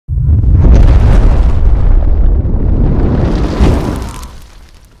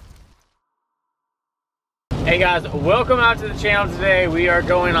Hey guys, welcome out to the channel today. We are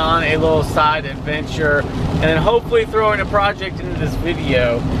going on a little side adventure and then hopefully throwing a project into this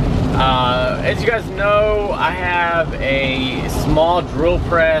video. As you guys know, I have a small drill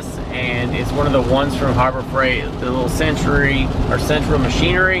press and it's one of the ones from Harbor Freight, the little Central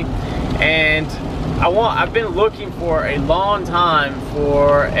Machinery. And I've been looking for a long time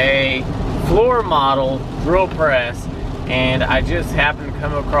for a floor model drill press, and I just happened to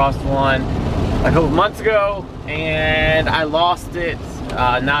come across one a couple months ago and I lost it,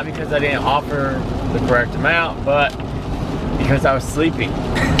 not because I didn't offer the correct amount, but because I was sleeping.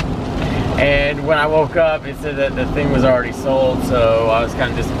 And when I woke up, it said that the thing was already sold, so I was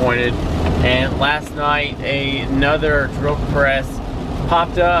kind of disappointed. And last night, another drill press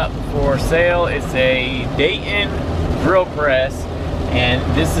popped up for sale. It's a Dayton drill press, and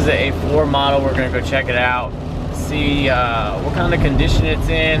this is a floor model. We're gonna go check it out, see what kind of condition it's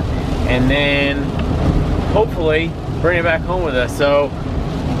in, and then hopefully bring it back home with us. So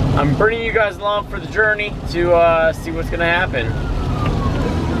I'm bringing you guys along for the journey to see what's gonna happen.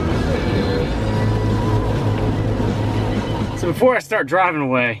 So before I start driving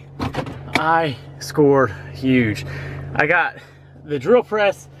away, I scored huge. I got the drill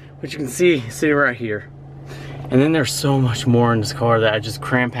press, which you can see sitting right here. And then there's so much more in this car that I just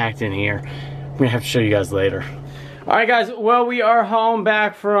cram-packed in here. I'm gonna have to show you guys later. All right guys, well, we are home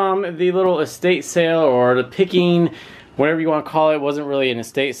back from the little estate sale, or the picking, whatever you want to call it. It wasn't really an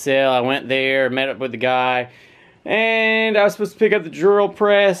estate sale. I went there, met up with the guy, and I was supposed to pick up the drill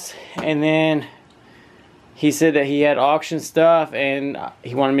press, and then he said that he had auction stuff and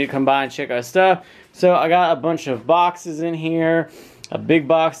he wanted me to come by and check out stuff. So I got a bunch of boxes in here, a big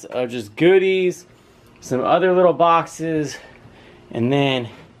box of just goodies, some other little boxes, and then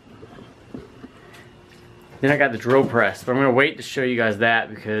I got the drill press. But I'm gonna wait to show you guys that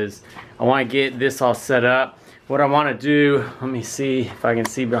because I wanna get this all set up. What I wanna do, let me see if I can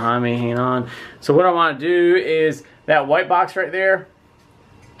see behind me, hang on. So what I wanna do is that white box right there,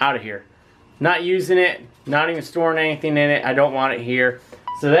 out of here. Not using it, not even storing anything in it. I don't want it here.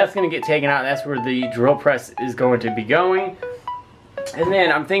 So that's gonna get taken out. That's where the drill press is going to be going. And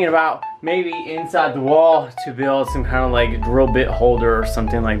then I'm thinking about maybe inside the wall to build some kind of like drill bit holder or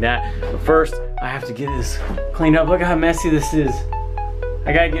something like that. But first, I have to get this cleaned up. Look how messy this is.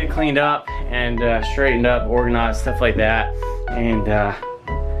 I gotta get it cleaned up and straightened up, organized, stuff like that. And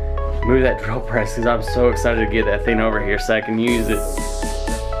move that drill press because I'm so excited to get that thing over here so I can use it.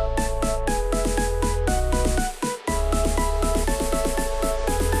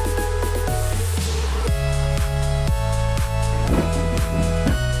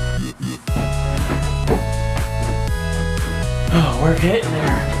 Oh, we're getting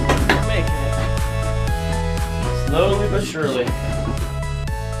there. We're making it. Slowly but surely.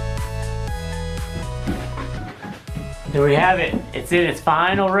 There we have it. It's in its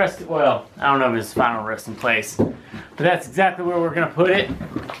final rest. Well, I don't know if it's final resting place, but that's exactly where we're gonna put it.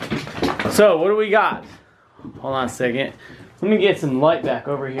 So, what do we got? Hold on a second. Let me get some light back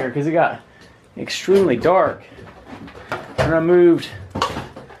over here because it got extremely dark. And I moved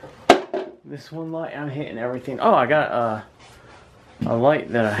this one light. I'm hitting everything. Oh, I got a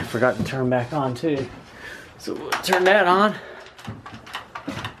light that I forgot to turn back on too. So we'll turn that on.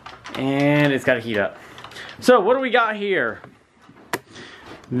 And it's got to heat up. So what do we got here?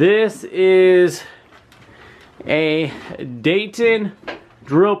 This is a Dayton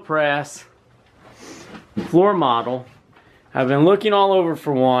drill press floor model. I've been looking all over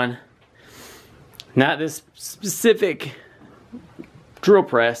for one. Not this specific drill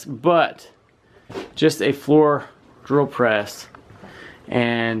press, but just a floor drill press.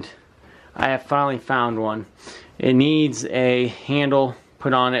 And I have finally found one. It needs a handle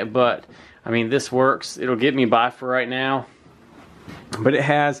put on it, but I mean, this works. It'll get me by for right now. But it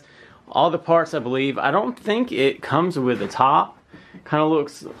has all the parts, I believe. I don't think it comes with a top. Kind of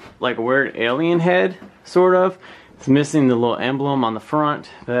looks like a weird alien head, sort of. It's missing the little emblem on the front,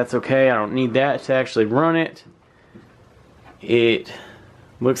 but that's okay. I don't need that to actually run it. It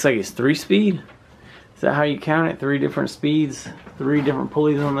looks like it's 3-speed. Is that how you count it? 3 different speeds, 3 different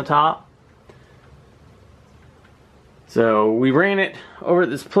pulleys on the top. So we ran it over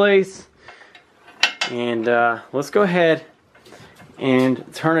at this place, and let's go ahead and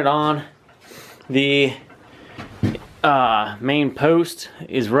turn it on. The main post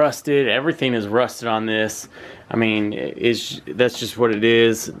is rusted. Everything is rusted on this. I mean, that's just what it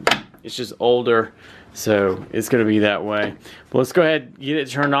is. It's just older, so it's gonna be that way. But let's go ahead and get it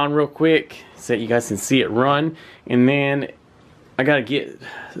turned on real quick so that you guys can see it run, and then I gotta get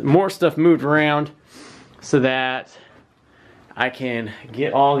more stuff moved around so that I can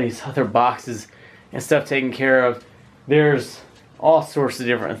get all these other boxes and stuff taken care of. There's all sorts of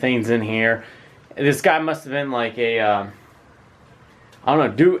different things in here. This guy must have been like a, I don't know,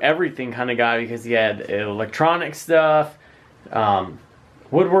 do everything kind of guy, because he had electronic stuff,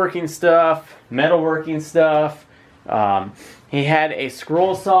 woodworking stuff, metalworking stuff. He had a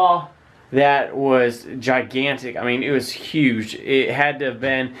scroll saw that was gigantic. I mean, it was huge. It had to have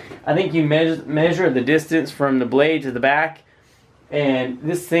been, I think you measure the distance from the blade to the back, and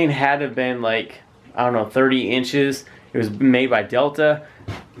this thing had to have been like, I don't know, 30 inches. It was made by Delta.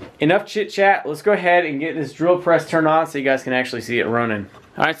 Enough chit chat. Let's go ahead and get this drill press turned on so you guys can actually see it running.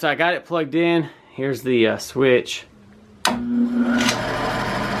 All right, so I got it plugged in. Here's the switch. And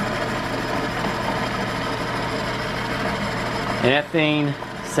that thing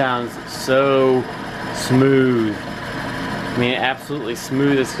sounds so smooth. I mean, absolutely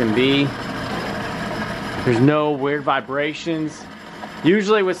smooth as can be. There's no weird vibrations.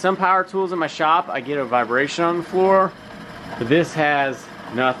 Usually with some power tools in my shop, I get a vibration on the floor, but this has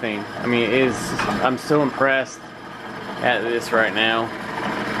nothing. I mean, I'm so impressed at this right now.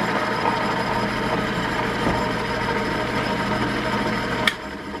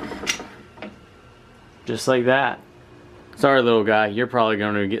 Just like that. Sorry, little guy, you're probably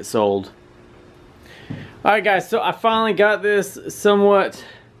going to get sold. Alright guys, so I finally got this somewhat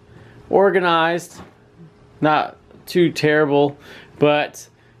organized. Not too terrible, but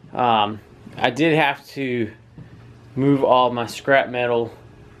I did have to move all my scrap metal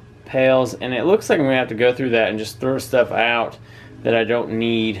pails, and it looks like I'm going to have to go through that and just throw stuff out that I don't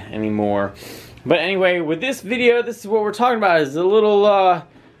need anymore. But anyway, with this video, this is what we're talking about, is a little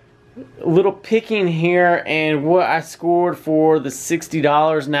picking here and what I scored for the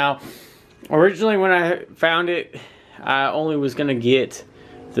 $60. Now, originally when I found it, I only was going to get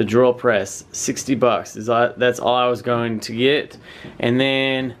the drill press, 60 bucks. That's all I was going to get. And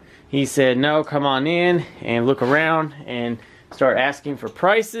then he said, no, come on in and look around and start asking for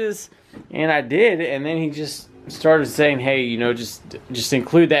prices. And I did, and then he just started saying, hey, you know, just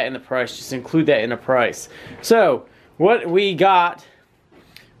include that in the price, just include that in the price. So what we got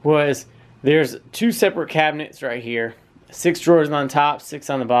was, there's 2 separate cabinets right here, 6 drawers on top, 6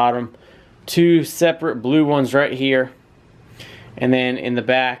 on the bottom, 2 separate blue ones right here, and then in the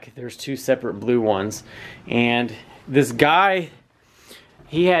back there's 2 separate blue ones. And this guy,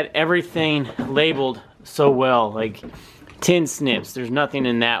 he had everything labeled so well, like tin snips. There's nothing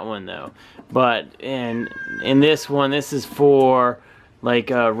in that one though, but in this one, this is for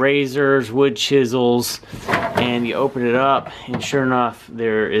like razors, wood chisels, and you open it up and sure enough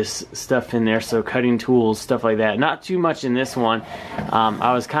there is stuff in there, so cutting tools, stuff like that. Not too much in this one.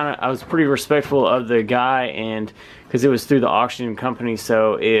 I was pretty respectful of the guy, and because it was through the auction company,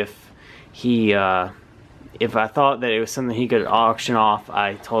 so if I thought that it was something he could auction off,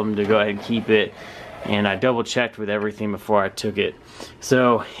 I told him to go ahead and keep it, and I double checked with everything before I took it.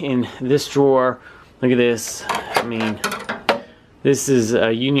 So in this drawer, look at this. I mean, this is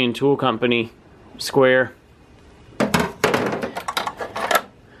a Union Tool Company square.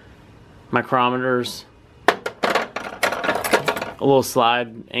 Micrometers. A little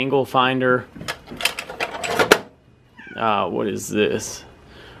slide angle finder. What is this?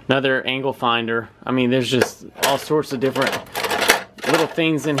 Another angle finder. I mean, there's just all sorts of different little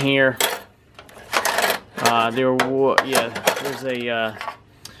things in here. There's a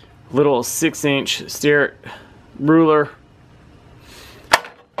little 6-inch stair ruler.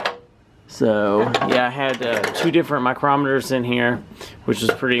 So yeah, I had 2 different micrometers in here, which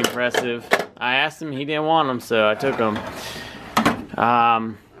was pretty impressive. I asked him, he didn't want them, so I took them.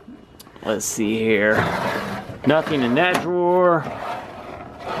 Let's see here. Nothing in that drawer.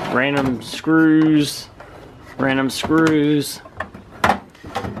 Random screws.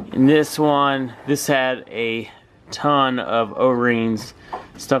 In this one, this had a ton of O-rings,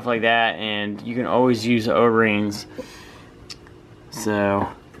 stuff like that, and you can always use O-rings. So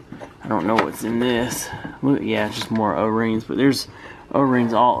I don't know what's in this. Yeah, just more O-rings, but there's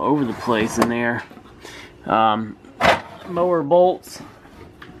O-rings all over the place in there. Mower bolts.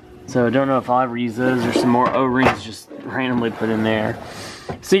 So I don't know if I'll ever use those. There's some more O-rings just randomly put in there.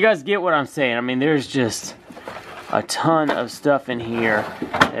 So you guys get what I'm saying. I mean, there's just a ton of stuff in here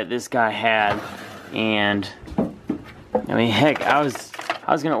that this guy had. And I mean, heck, I was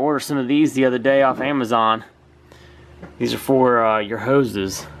gonna order some of these the other day off Amazon. These are for your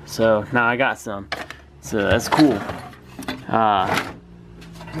hoses. So now I got some. So that's cool.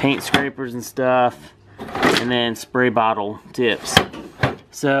 Paint scrapers and stuff. And then spray bottle tips.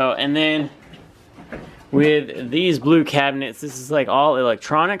 So, and then with these blue cabinets, this is like all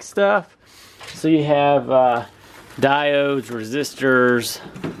electronic stuff. So you have diodes, resistors,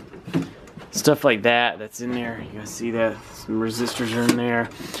 stuff like that that's in there. You guys see that? Some resistors are in there.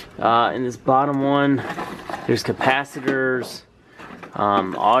 In this bottom one, there's capacitors,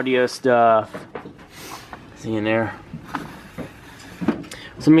 audio stuff. See in there?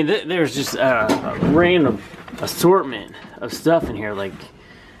 So I mean, there's just a random assortment of stuff in here. Like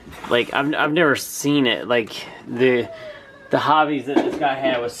I've never seen it. Like the hobbies that this guy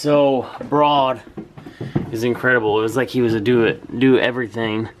had was so broad. Is incredible. It was like he was a do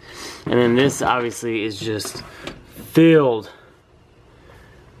everything. And then this obviously is just filled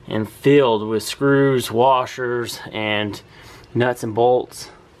with screws, washers, and nuts and bolts.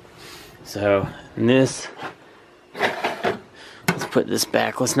 So this, let's put this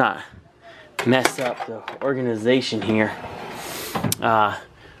back. Let's not mess up the organization here.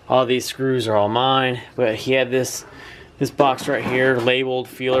 All these screws are all mine, but he had this box right here labeled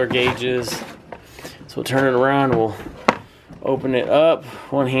feeler gauges. So we'll turn it around, we'll open it up,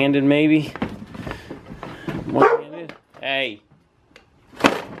 one-handed maybe. One-handed? Hey.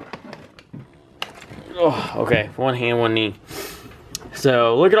 Oh, okay, one hand, one knee.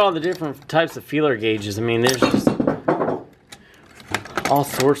 So look at all the different types of feeler gauges. I mean, there's just all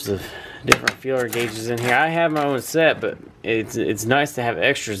sorts of different feeler gauges in here. I have my own set, but it's nice to have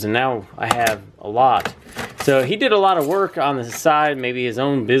extras, and now I have a lot. So he did a lot of work on the side, maybe his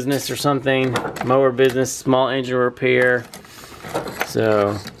own business or something, mower business, small engine repair.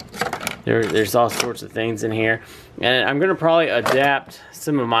 So there's all sorts of things in here. And I'm gonna probably adapt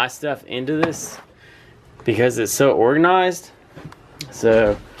some of my stuff into this because it's so organized.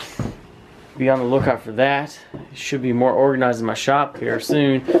 So be on the lookout for that. It should be more organized in my shop here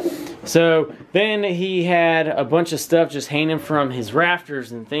soon. So then he had a bunch of stuff just hanging from his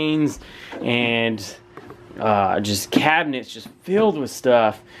rafters and things, and just cabinets just filled with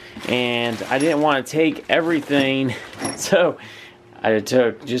stuff, and I didn't want to take everything, so I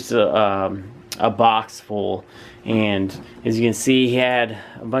took just a box full. And as you can see, he had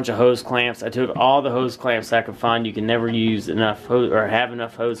a bunch of hose clamps. I took all the hose clamps I could find. You can never use enough or have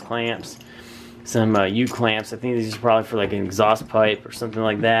enough hose clamps. Some U-clamps. I think these are probably for like an exhaust pipe or something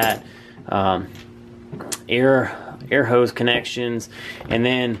like that. Air hose connections. And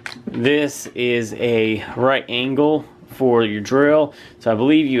then this is a right angle for your drill. So I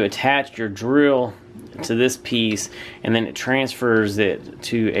believe you attach your drill to this piece, and then it transfers it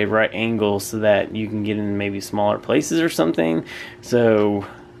to a right angle so that you can get in maybe smaller places or something. So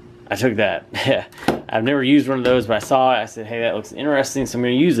I took that. I've never used one of those, but I saw it. I said, hey, that looks interesting, so I'm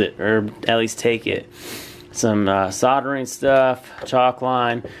going to use it, or at least take it. Some soldering stuff, chalk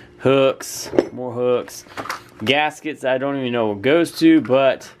line, hooks, more hooks, gaskets I don't even know what goes to,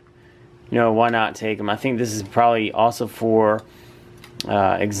 but you know, why not take them? I think this is probably also for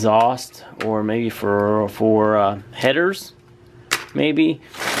exhaust, or maybe for headers, maybe.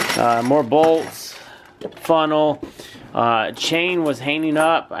 More bolts, funnel. Chain was hanging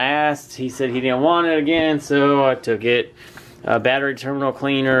up. I asked, he said he didn't want it again, so I took it. Battery terminal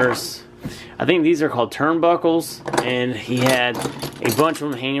cleaners. I think these are called turnbuckles, and he had a bunch of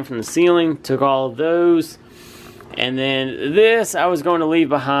them hanging from the ceiling. Took all of those. And then this I was going to leave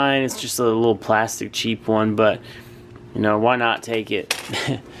behind. It's just a little plastic cheap one, but you know, why not take it?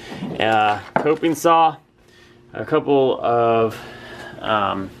 Coping saw. A couple of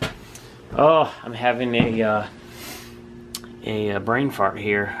oh, I'm having a brain fart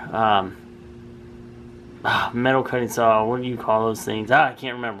here. Metal cutting saw. What do you call those things? I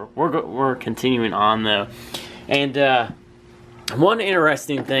can't remember. We're continuing on though. And one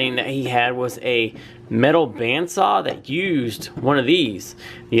interesting thing that he had was a metal bandsaw that used one of these.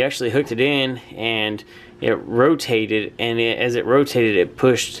 He actually hooked it in, and it rotated, and as it rotated, it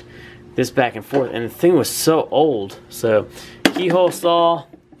pushed this back and forth, and the thing was so old. So keyhole saw,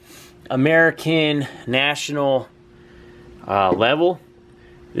 American National level.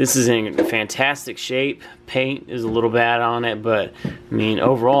 This is in fantastic shape. Paint is a little bad on it, but I mean,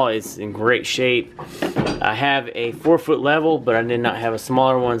 overall it's in great shape. I have a 4-foot level, but I did not have a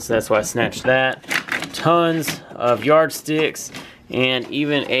smaller one, so that's why I snatched that. Tons of yardsticks, and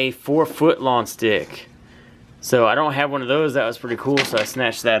even a 4-foot lawn stick. So I don't have one of those. That was pretty cool, so I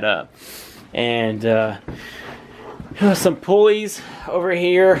snatched that up. And some pulleys over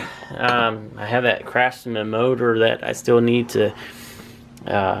here. I have that Craftsman motor that I still need to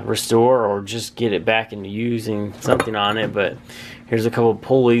restore, or just get it back into using something on it. But here's a couple of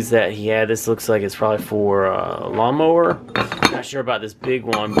pulleys that he had. This looks like it's probably for a lawnmower. Not sure about this big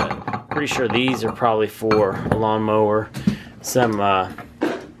one, but pretty sure these are probably for a lawnmower. Some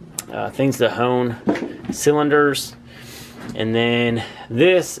things to hone cylinders. And then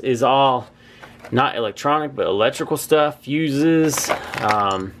this is all not electronic, but electrical stuff. Fuses,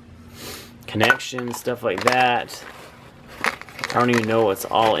 kind connections, stuff like that. I don't even know what's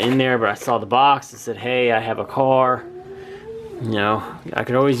all in there, but I saw the box and said, hey, I have a car. You know, I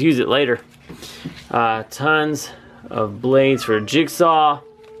could always use it later. Tons of blades for a jigsaw.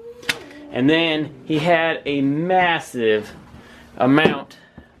 And then he had a massive amount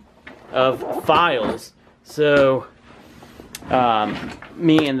of files. So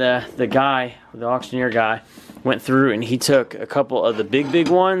me and the guy, the auctioneer guy, went through and he took a couple of the big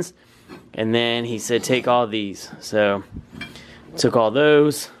ones, and then he said take all these. So took all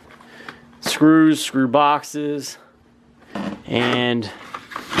those screws, screw boxes, and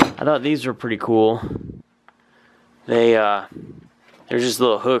I thought these were pretty cool. They're just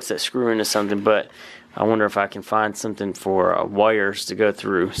little hooks that screw into something, but I wonder if I can find something for wires to go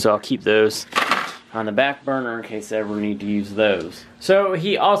through. So I'll keep those on the back burner in case I ever need to use those. So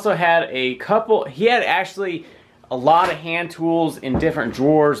he also had a couple, he had actually a lot of hand tools in different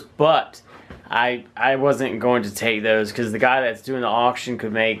drawers, but I wasn't going to take those because the guy that's doing the auction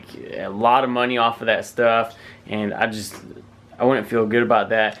could make a lot of money off of that stuff, and I wouldn't feel good about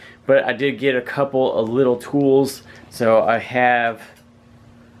that. But I did get a couple of little tools. So I have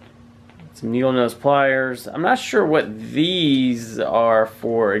some needle nose pliers. I'm not sure what these are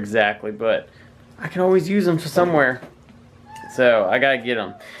for exactly, but I can always use them somewhere. So I gotta get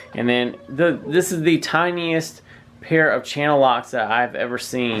them. And then this is the tiniest pair of channel locks that I've ever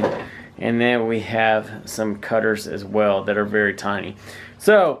seen. And then we have some cutters as well that are very tiny.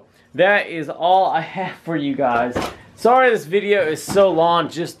 So that is all I have for you guys. Sorry this video is so long,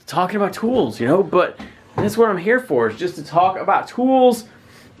 just talking about tools, you know, but that's what I'm here for, is just to talk about tools,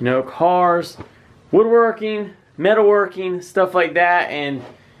 you know, cars, woodworking, metalworking, stuff like that. And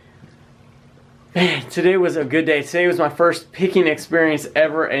man, today was a good day. Today was my first picking experience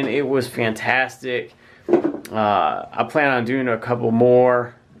ever, and it was fantastic. I plan on doing a couple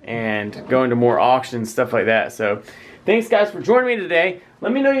more and going to more auctions, stuff like that. So thanks guys for joining me today.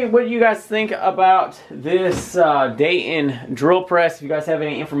 Let me know what you guys think about this Dayton drill press, if you guys have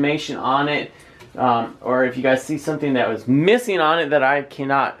any information on it, or if you guys see something that was missing on it that I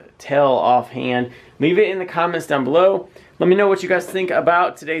cannot tell offhand. Leave it in the comments down below. Let me know what you guys think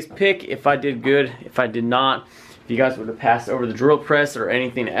about today's pick, if I did good, if I did not, if you guys would have passed over the drill press or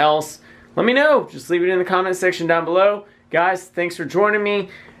anything else. Let me know. Just leave it in the comment section down below. Guys, thanks for joining me.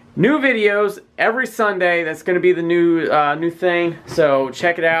 New videos every Sunday. That's going to be the new thing. So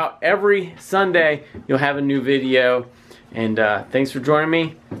check it out. Every Sunday you'll have a new video. And thanks for joining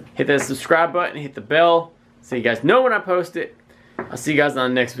me. Hit that subscribe button. Hit the bell so you guys know when I post it. I'll see you guys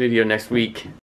on the next video next week.